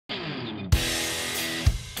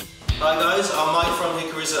Hi guys, I'm Mike from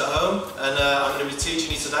Hickory's at Home, and I'm going to be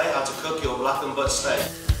teaching you today how to cook your black and butt steak.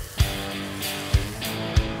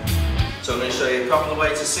 So I'm going to show you the proper way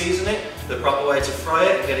to season it, the proper way to fry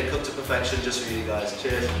it and get it cooked to perfection just for you guys.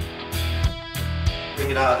 Cheers. Bring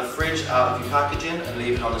it out of the fridge, out of your packaging and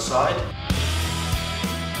leave it on the side.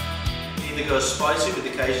 Either go spicy with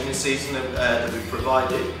the Cajun seasoning that we've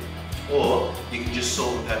provided, or you can just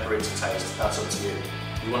salt and pepper it to taste. That's up to you.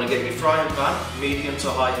 You want to get your frying pan medium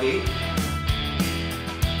to high heat.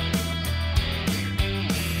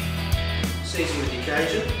 Season with your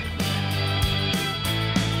Cajun.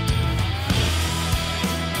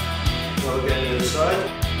 Go again the other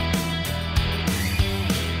side.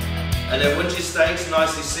 And then once your steak's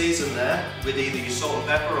nicely seasoned there, with either your salt and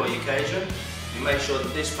pepper or your Cajun, you make sure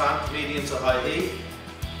that this pan, medium to high heat,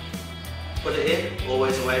 put it in,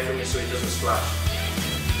 always away from you so it doesn't splash.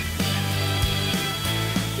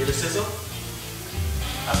 Hear the sizzle?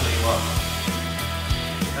 That's what you want.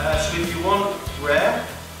 So if you want rare,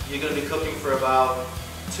 you're going to be cooking for about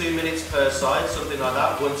 2 minutes per side, something like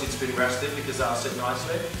that, once it's been rested, because that'll sit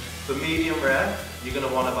nicely. For medium rare, you're going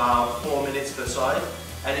to want about 4 minutes per side.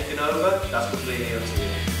 Anything over, that's completely up to you.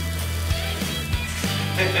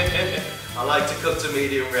 I like to cook to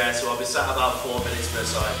medium rare, so I'll be sat about 4 minutes per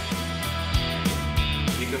side.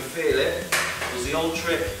 You can feel it. There's the old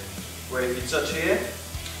trick where if you touch here,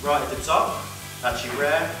 right at the top, that's your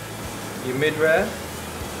rare, your mid-rare,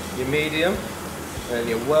 your medium, and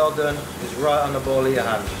your well done is right on the ball of your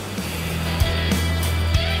hand.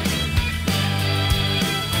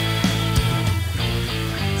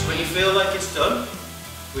 So when you feel like it's done,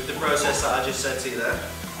 with the process that I just said to you there,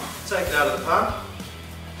 take it out of the pan,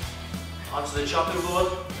 onto the chopping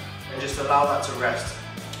board, and just allow that to rest.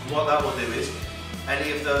 And what that will do is,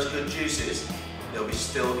 any of those good juices, they'll be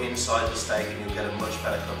still inside the steak and you'll get a much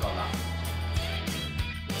better cook on that.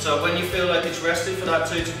 So when you feel like it's rested for that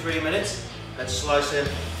 2 to 3 minutes, let's slice in.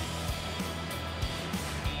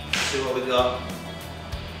 See what we got.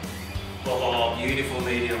 Oh, beautiful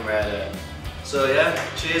medium rare there. So yeah,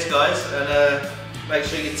 cheers guys, and make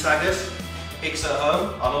sure you tag us, Hicks at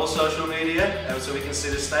Home, on all social media, so we can see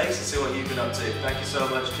the steaks and see what you've been up to. Thank you so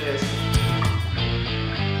much, cheers.